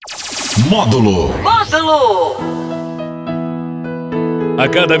Módulo. A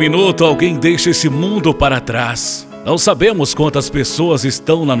cada minuto alguém deixa esse mundo para trás. Não sabemos quantas pessoas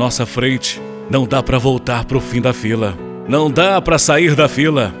estão na nossa frente. Não dá para voltar pro fim da fila. Não dá para sair da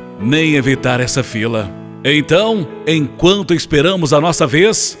fila, nem evitar essa fila. Então, enquanto esperamos a nossa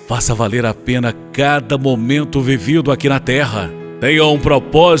vez, faça valer a pena cada momento vivido aqui na Terra. Tenha um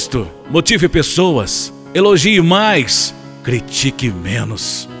propósito, motive pessoas, elogie mais, critique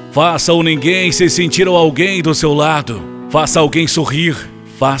menos. Faça o ninguém se sentir alguém do seu lado. Faça alguém sorrir,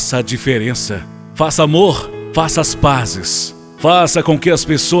 faça a diferença. Faça amor, faça as pazes. Faça com que as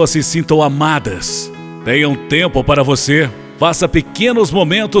pessoas se sintam amadas. Tenha um tempo para você. Faça pequenos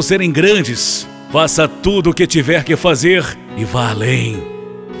momentos serem grandes. Faça tudo o que tiver que fazer e vá além.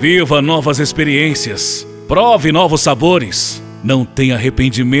 Viva novas experiências. Prove novos sabores. Não tenha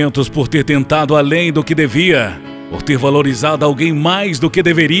arrependimentos por ter tentado além do que devia, por ter valorizado alguém mais do que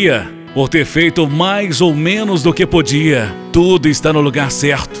deveria, por ter feito mais ou menos do que podia. Tudo está no lugar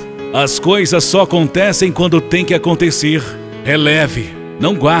certo. As coisas só acontecem quando tem que acontecer. Releve,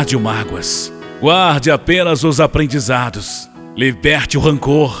 não guarde mágoas. Guarde apenas os aprendizados. Liberte o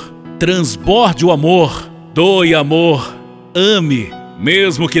rancor. Transborde o amor. Doe amor. Ame,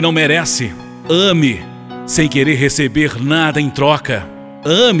 mesmo que não merece. Ame, sem querer receber nada em troca.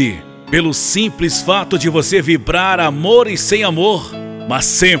 Ame, pelo simples fato de você vibrar amor e sem amor. Mas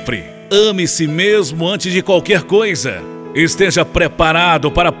sempre ame-se mesmo antes de qualquer coisa. Esteja preparado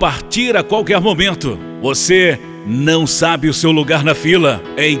para partir a qualquer momento. Você não sabe o seu lugar na fila,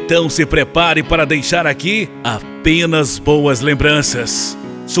 então se prepare para deixar aqui apenas boas lembranças.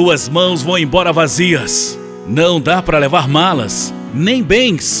 Suas mãos vão embora vazias. Não dá para levar malas, nem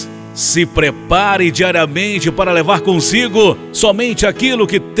bens. Se prepare diariamente para levar consigo somente aquilo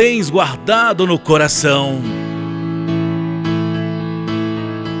que tens guardado no coração.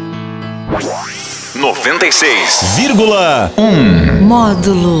 96,1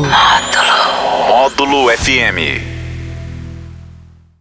 Módulo FM.